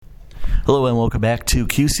Hello and welcome back to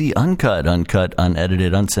QC Uncut,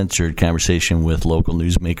 unedited, uncensored conversation with local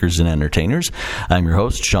newsmakers and entertainers. I'm your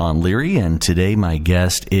host, Sean Leary, and today my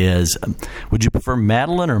guest is, would you prefer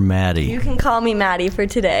Madeline or Maddy? You can call me Maddy for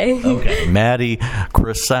today. Okay, Maddy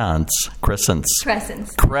Kreszenz.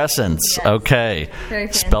 Yes. Okay. Very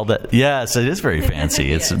fancy. Spell that. Yes, it is very fancy.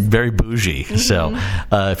 Yes. It's very bougie. Mm-hmm. So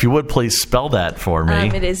if you would please spell that for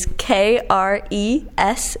me. It is Kreszenz.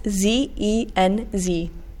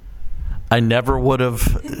 I never would have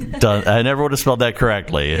spelled that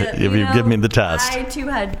correctly if you given me the test. I too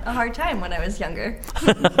had a hard time when I was younger.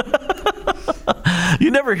 You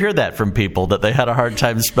never hear that from people, that they had a hard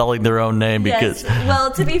time spelling their own name because. Yes. Well,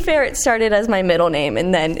 to be fair, it started as my middle name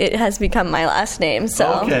and then it has become my last name.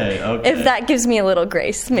 So if that gives me a little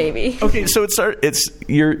grace, maybe. Okay, so it started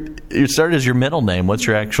as your middle name. What's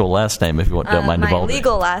your actual last name, if you don't mind divulging? My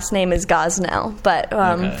legal last name is Gosnell, but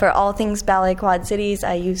for all things Ballet Quad Cities,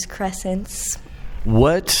 I use Kreszenz.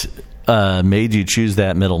 What made you choose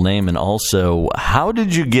that middle name, and also how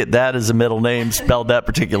did you get that as a middle name spelled that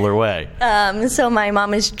particular way? So my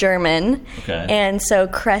mom is German, and so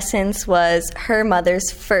Kreszenz was her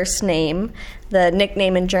mother's first name. The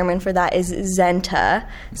nickname in German for that is Zenta.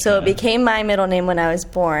 So it became my middle name when I was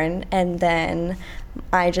born, and then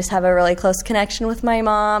I just have a really close connection with my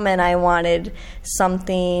mom, and I wanted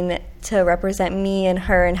something to represent me and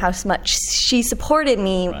her and how much she supported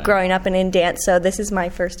me growing up and in dance. So this is my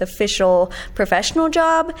first official professional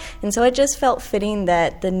job, and so it just felt fitting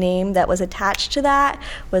that the name that was attached to that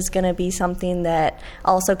was going to be something that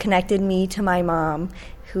also connected me to my mom,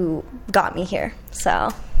 who got me here. So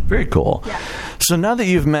very cool. Yeah. So now that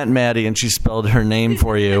you've met Maddy and she spelled her name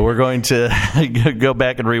for you, we're going to go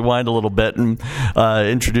back and rewind a little bit and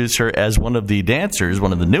introduce her as one of the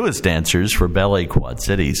newest dancers for Ballet Quad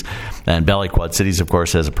Cities. And Ballet Quad Cities, of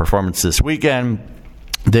course, has a performance this weekend.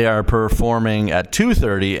 They are performing at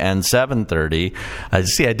 2:30 and 7:30. I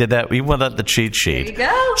did that even without the cheat sheet. There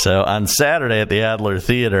you go. So on Saturday at the Adler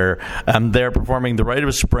Theater, they're performing The Rite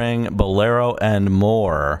of Spring, Bolero, and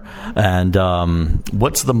more. And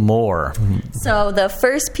what's the more? So the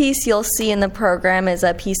first piece you'll see in the program is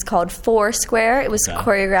a piece called Foursquare. It was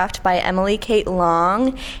choreographed by Emily Kate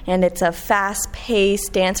Long, and it's a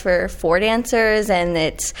fast-paced dance for four dancers, and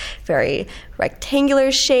it's very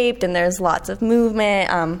rectangular shaped, and there's lots of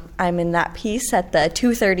movement. I'm in that piece at the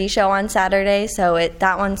 2:30 show on Saturday, so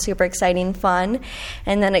that one's super exciting, fun.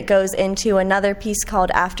 And then it goes into another piece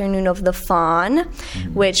called Afternoon of the Fawn,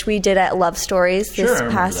 which we did at Love Stories this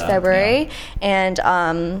past February, and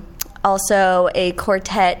also a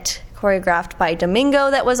quartet choreographed by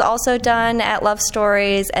Domingo that was also done at Love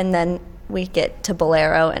Stories, and then we get to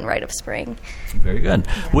Bolero and Rite of Spring. Very good.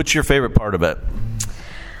 What's your favorite part of it?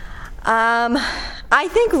 I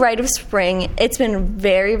think Rite of Spring, it's been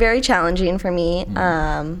very, very challenging for me.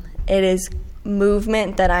 It is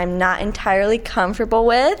movement that I'm not entirely comfortable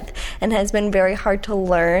with and has been very hard to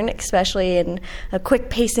learn, especially in a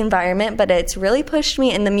quick-paced environment, but it's really pushed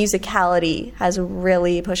me, and the musicality has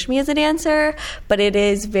really pushed me as a dancer, but it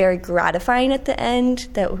is very gratifying at the end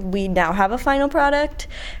that we now have a final product.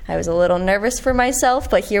 I was a little nervous for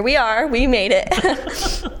myself, but here we are. We made it.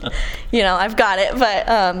 I've got it, but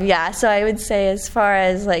so I would say as far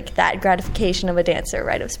as like that gratification of a dancer,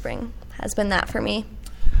 Rite of Spring has been that for me.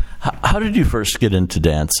 How did you first get into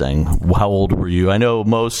dancing? How old were you? I know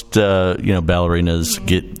most ballerinas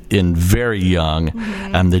get in very young,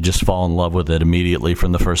 and they just fall in love with it immediately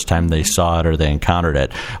from the first time they saw it or they encountered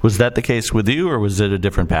it. Was that the case with you, or was it a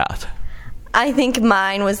different path? I think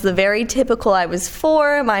mine was the very typical. I was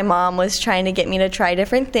 4. My mom was trying to get me to try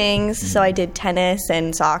different things, so I did tennis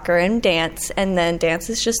and soccer and dance, and then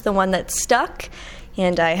dance is just the one that stuck,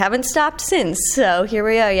 and I haven't stopped since. So here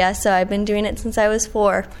we are. Yeah, so I've been doing it since I was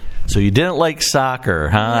 4. So you didn't like soccer,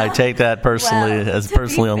 huh? No. I take that personally as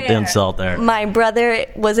personal insult there. My brother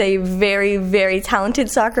was a very, very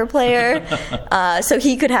talented soccer player, so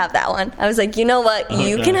he could have that one. I was like, you know what?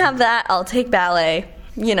 You can have that. I'll take ballet.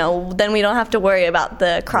 Then we don't have to worry about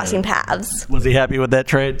the crossing paths. Was he happy with that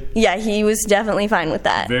trade? Yeah, he was definitely fine with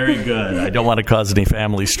that. Very good. I don't want to cause any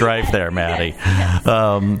family strife there, Maddy. Yes.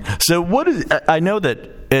 I know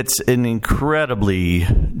that it's an incredibly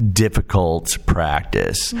difficult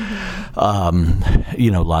practice.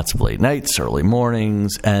 Lots of late nights, early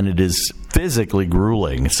mornings, and it is physically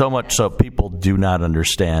grueling. So much so people do not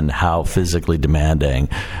understand how physically demanding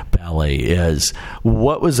ballet is.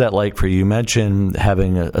 What was that like for you? You mentioned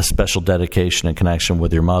having a special dedication and connection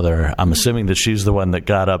with your mother. I'm assuming that she's the one that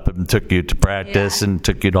got up and took you to practice and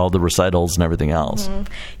took you to all the recitals and everything else.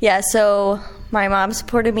 Yeah, so My mom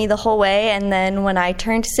supported me the whole way, and then when I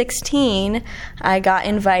turned 16, I got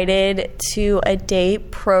invited to a day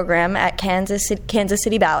program at Kansas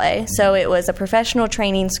City Ballet. So it was a professional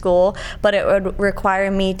training school, but it would require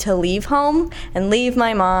me to leave home and leave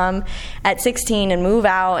my mom at 16 and move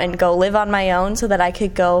out and go live on my own so that I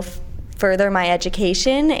could go further my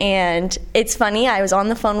education. And it's funny, I was on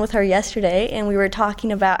the phone with her yesterday, and we were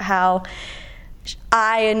talking about how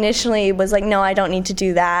I initially was like, no, I don't need to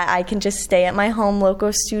do that. I can just stay at my home loco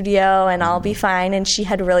studio and I'll be fine. And she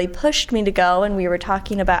had really pushed me to go, and we were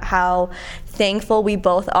talking about how thankful we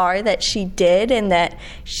both are that she did, and that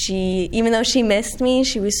she, even though she missed me,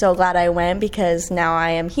 she was so glad I went, because now I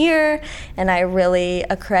am here, and I really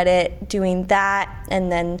accredit doing that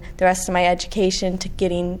and then the rest of my education to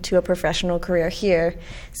getting to a professional career here.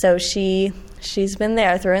 So she's been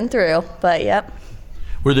there through and through, but yep.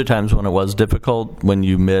 Were there times when it was difficult, when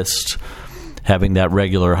you missed having that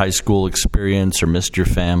regular high school experience or missed your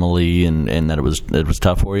family, and that it was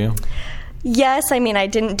tough for you? Yes, I mean, I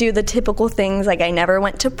didn't do the typical things, like I never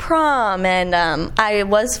went to prom, and I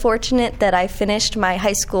was fortunate that I finished my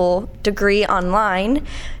high school degree online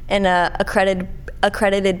in a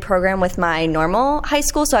accredited program with my normal high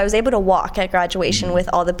school, so I was able to walk at graduation with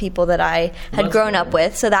all the people that I had grown up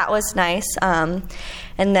with, so that was nice.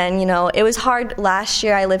 And then, it was hard. Last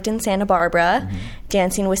year I lived in Santa Barbara,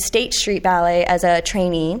 dancing with State Street Ballet as a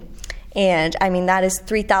trainee. And, I mean, that is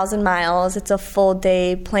 3,000 miles. It's a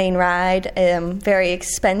full-day plane ride. Very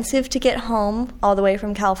expensive to get home all the way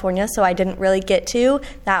from California, so I didn't really get to.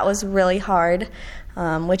 That was really hard,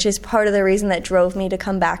 which is part of the reason that drove me to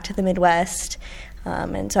come back to the Midwest.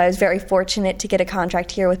 And so I was very fortunate to get a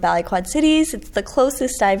contract here with Ballet Quad Cities. It's the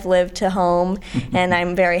closest I've lived to home, and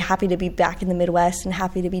I'm very happy to be back in the Midwest and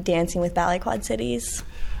happy to be dancing with Ballet Quad Cities.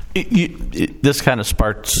 This kind of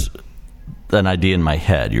sparks an idea in my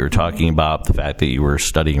head. You were talking about the fact that you were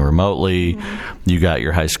studying remotely, you got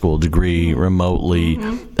your high school degree remotely,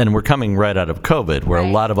 and we're coming right out of COVID, where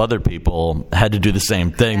a lot of other people had to do the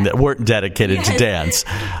same thing that weren't dedicated to dance.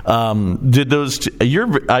 Did those?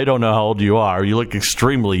 I don't know how old you are. You look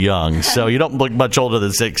extremely young, so you don't look much older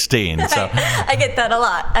than 16. So I get that a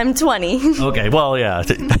lot. I'm 20. Okay, well, yeah,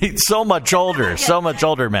 so much older,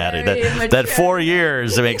 Maddy. That 4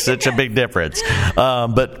 years makes such a big difference.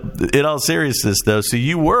 But in all seriousness, though, so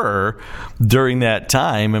you were, during that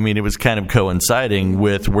time, I mean, it was kind of coinciding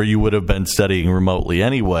with where you would have been studying remotely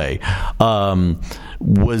anyway.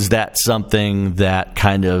 Was that something that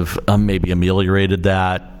kind of maybe ameliorated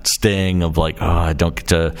that sting of like, oh, I don't get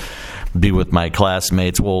to be with my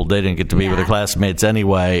classmates? Well, they didn't get to be with their classmates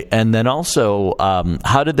anyway. And then also,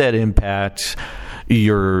 how did that impact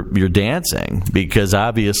your dancing? Because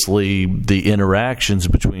obviously the interactions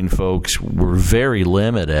between folks were very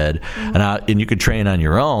limited, and you could train on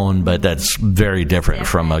your own, but that's very different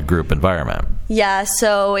from a group environment. Yeah,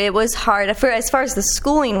 so it was hard. As far as the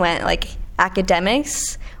schooling went, like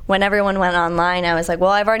academics, when everyone went online, I was like,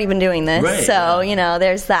 well, I've already been doing this. Right, so,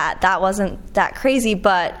 there's that. That wasn't that crazy,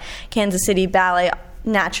 but Kansas City Ballet,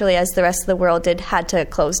 naturally, as the rest of the world did, had to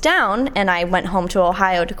close down, and I went home to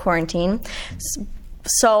Ohio to quarantine.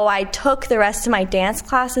 So I took the rest of my dance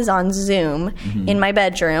classes on Zoom in my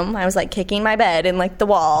bedroom. I was like kicking my bed in like the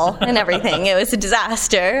wall and everything. It was a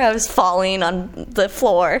disaster. I was falling on the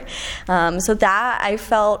floor. So that I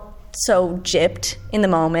felt so gypped in the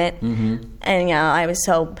moment. And I was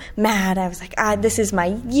so mad. I was like, this is my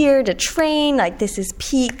year to train. Like, this is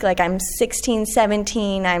peak. Like, I'm 16,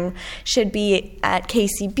 17. I should be at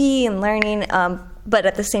KCB and learning. But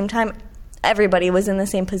at the same time, everybody was in the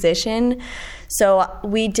same position. So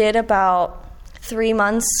we did about 3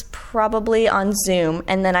 months probably on Zoom.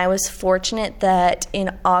 And then I was fortunate that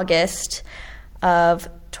in August of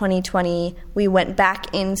 2020, we went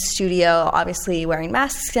back in studio, obviously wearing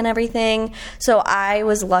masks and everything. So I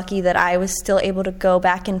was lucky that I was still able to go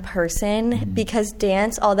back in person, because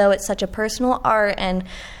dance, although it's such a personal art and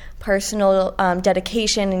personal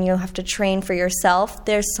dedication, and you have to train for yourself,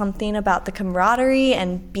 there's something about the camaraderie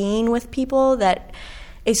and being with people that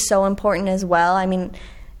is so important as well. I mean,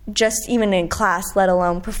 just even in class, let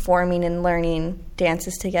alone performing and learning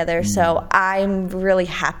dances together. So I'm really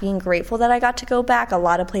happy and grateful that I got to go back. A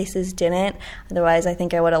lot of places didn't. Otherwise, I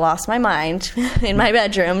think I would have lost my mind in my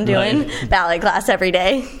bedroom doing ballet class every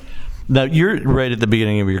day. Now, you're right at the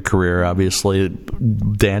beginning of your career, obviously.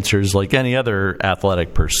 Dancers, like any other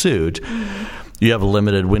athletic pursuit, you have a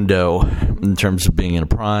limited window in terms of being in a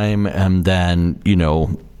prime, and then,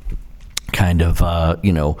 kind of,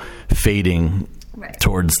 fading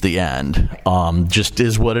towards the end. Just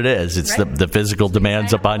is what it is. It's the physical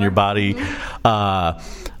demands upon your body.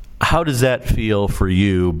 How does that feel for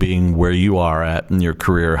you, being where you are at in your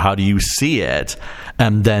career? How do you see it?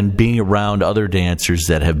 And then being around other dancers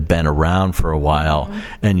that have been around for a while,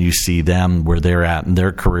 and you see them where they're at in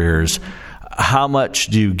their careers. How much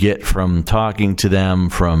do you get from talking to them,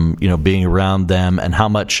 from being around them, and how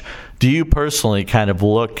much do you personally kind of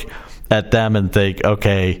look at them and think,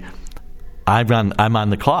 okay, I'm on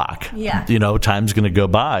the clock. Yeah. Time's going to go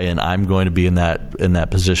by, and I'm going to be in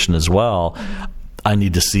that position as well. I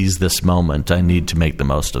need to seize this moment. I need to make the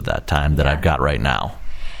most of that time that I've got right now.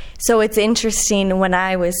 So it's interesting, when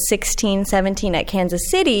I was 16, 17 at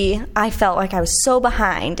Kansas City, I felt like I was so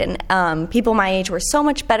behind, and people my age were so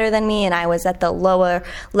much better than me, and I was at the lower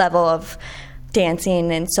level of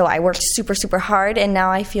dancing, and so I worked super, super hard, and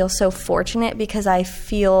now I feel so fortunate because I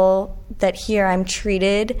feel that here I'm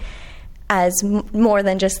treated as more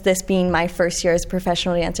than just this being my first year as a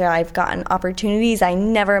professional dancer. I've gotten opportunities I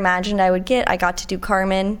never imagined I would get. I got to do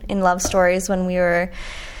Carmen in Love Stories when we were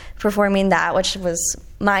performing that, which was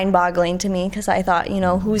mind-boggling to me because I thought,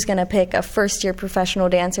 who's going to pick a first-year professional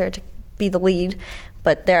dancer to be the lead?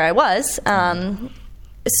 But there I was.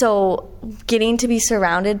 So getting to be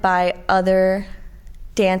surrounded by other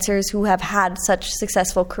dancers who have had such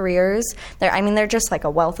successful careers, they're just like a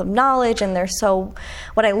wealth of knowledge, and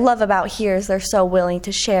what I love about here is they're so willing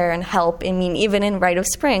to share and help. I mean, even in Rite of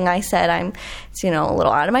Spring, I said it's a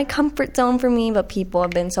little out of my comfort zone for me, but people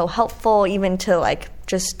have been so helpful, even to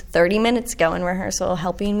just 30 minutes ago in rehearsal,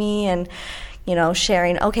 helping me and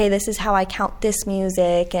sharing, okay, this is how I count this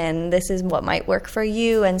music, and this is what might work for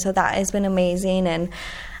you. And so that has been amazing. And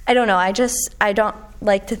I don't know, I don't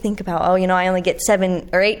like to think about, I only get 7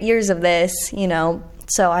 or 8 years of this,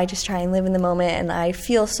 so I just try and live in the moment, and I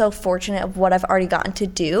feel so fortunate of what I've already gotten to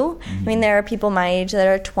do. I mean, there are people my age that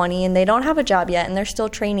are 20 and they don't have a job yet, and they're still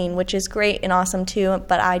training, which is great and awesome too,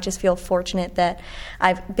 but I just feel fortunate that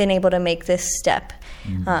I've been able to make this step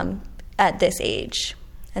at this age,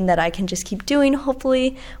 and that I can just keep doing,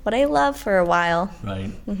 hopefully, what I love for a while. Right.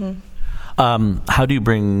 How do you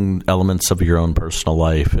bring elements of your own personal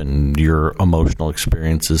life and your emotional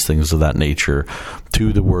experiences, things of that nature,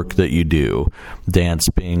 to the work that you do? Dance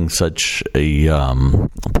being such a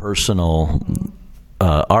personal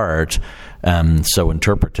art, so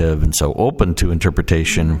interpretive and so open to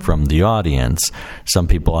interpretation from the audience. Some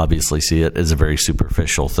people obviously see it as a very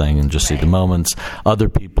superficial thing and just see the moments. Other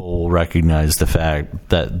people recognize the fact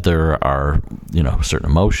that there are, certain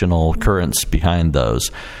emotional currents behind those.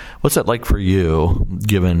 What's that like for you,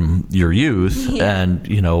 given your youth and,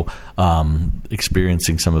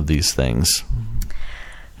 experiencing some of these things?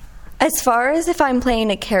 As far as if I'm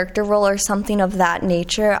playing a character role or something of that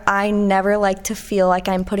nature, I never like to feel like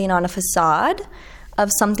I'm putting on a facade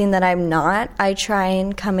of something that I'm not. I try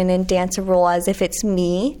and come in and dance a role as if it's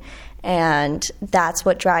me, and that's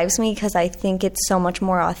what drives me, because I think it's so much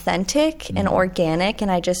more authentic and organic, and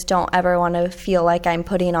I just don't ever want to feel like I'm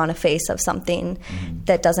putting on a face of something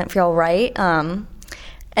that doesn't feel right.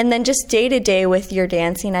 And then just day to day with your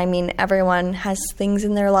dancing, I mean, everyone has things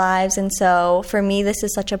in their lives. And so for me, this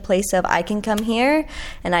is such a place of I can come here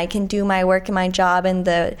and I can do my work and my job in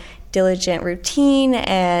the diligent routine,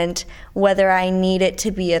 and whether I need it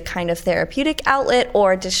to be a kind of therapeutic outlet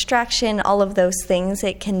or distraction, all of those things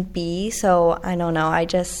it can be. So I don't know,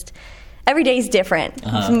 every day is different.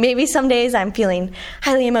 Maybe some days I'm feeling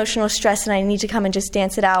highly emotional, stressed, and I need to come and just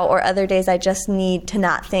dance it out, or other days I just need to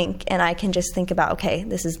not think, and I can just think about, okay,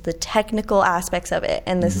 this is the technical aspects of it,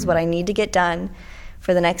 and this is what I need to get done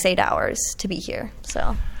for the next 8 hours to be here.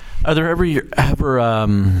 So, are there ever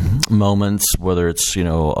moments, whether it's a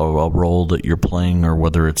role that you're playing or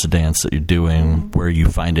whether it's a dance that you're doing, where you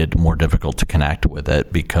find it more difficult to connect with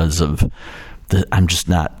it because of I'm just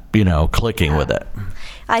not clicking with it?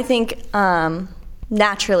 I think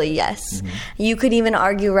naturally, yes. You could even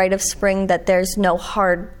argue Rite of Spring that there's no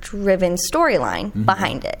hard-driven storyline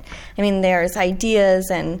behind it. I mean, there's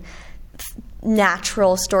ideas and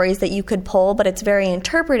natural stories that you could pull, but it's very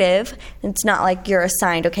interpretive. It's not like you're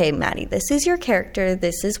assigned, okay, Maddy, this is your character,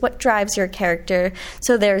 this is what drives your character.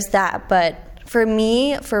 So there's that. But for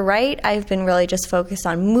me, for Rite, I've been really just focused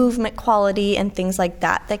on movement quality and things like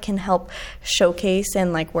that can help showcase,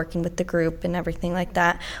 and like working with the group and everything like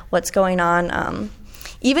that, what's going on.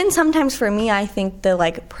 Even sometimes for me, I think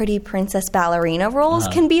the pretty princess ballerina roles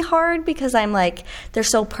can be hard, because I'm like, they're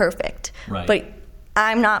so perfect. Right. But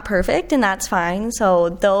I'm not perfect, and that's fine. So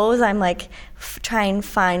those, I'm try and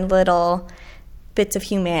find little bits of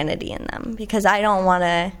humanity in them, because I don't want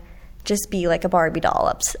to just be like a Barbie doll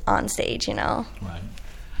up on stage, Right.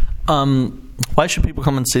 Why should people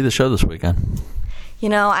come and see the show this weekend?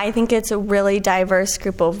 I think it's a really diverse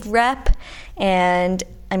group of rep, and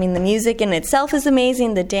I mean, the music in itself is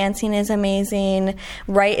amazing. The dancing is amazing.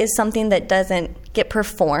 Right is something that doesn't get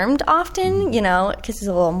performed often, you know, because it's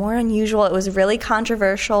a little more unusual. It was really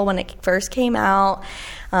controversial when it first came out.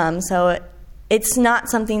 So it's not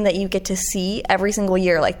something that you get to see every single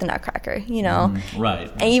year like the Nutcracker, you know. Right.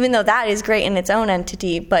 And even though that is great in its own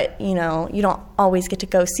entity, but, you know, you don't always get to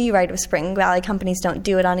go see Rite of Spring. Ballet companies don't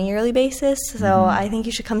do it on a yearly basis. So I think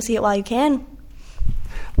you should come see it while you can.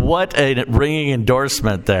 What a ringing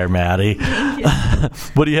endorsement there, Maddy.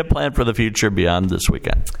 What do you have planned for the future beyond this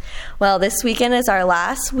weekend? Well, this weekend is our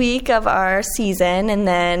last week of our season, and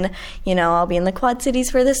then, you know, I'll be in the Quad Cities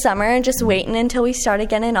for the summer and just waiting until we start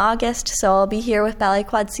again in August. So I'll be here with Ballet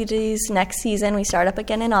Quad Cities next season. We start up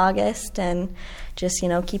again in August, and just, you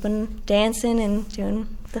know, keeping dancing and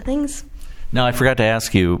doing the things. Now, I forgot to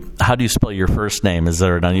ask you, how do you spell your first name? Is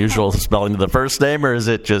there an unusual spelling of the first name, or is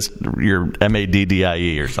it just your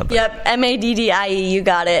Maddie or something? Yep, Maddie, you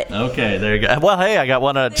got it. Okay, there you go. Well, hey, I got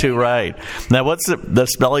one out of two right. Now, what's the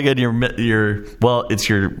spelling in your well, it's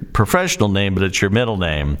your professional name, but it's your middle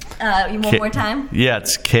name. One more time? Yeah,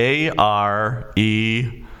 it's Kre.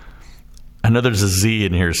 I know there's a Z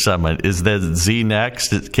in here somewhere. Is the Z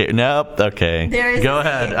next? Nope. Okay. Go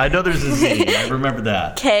ahead. I know there's a Z. I remember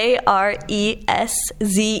that. Kreszenz.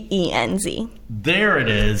 There it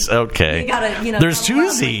is. Okay. You gotta, you know, there's two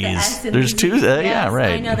Z's. There's two. Yes, yeah,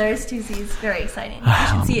 right. I know there's two Z's. Very exciting. You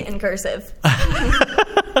should see it in cursive.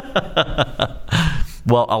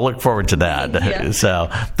 Well, I'll look forward to that. So,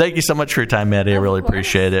 thank you so much for your time, Maddy. I really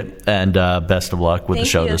appreciate it, and best of luck with the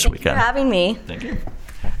show this weekend. Thank you for having me. Thank you.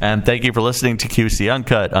 And thank you for listening to QC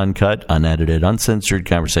Uncut, unedited, uncensored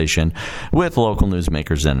conversation with local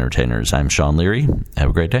newsmakers and entertainers. I'm Sean Leary. Have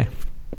a great day.